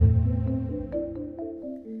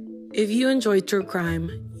If you enjoy true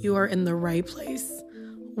crime, you are in the right place.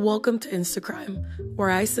 Welcome to Instacrime, where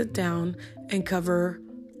I sit down and cover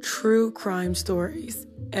true crime stories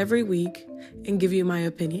every week and give you my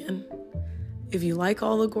opinion. If you like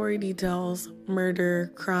all the gory details,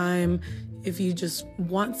 murder, crime, if you just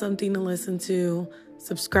want something to listen to,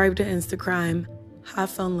 subscribe to Instacrime.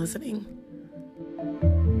 Have fun listening.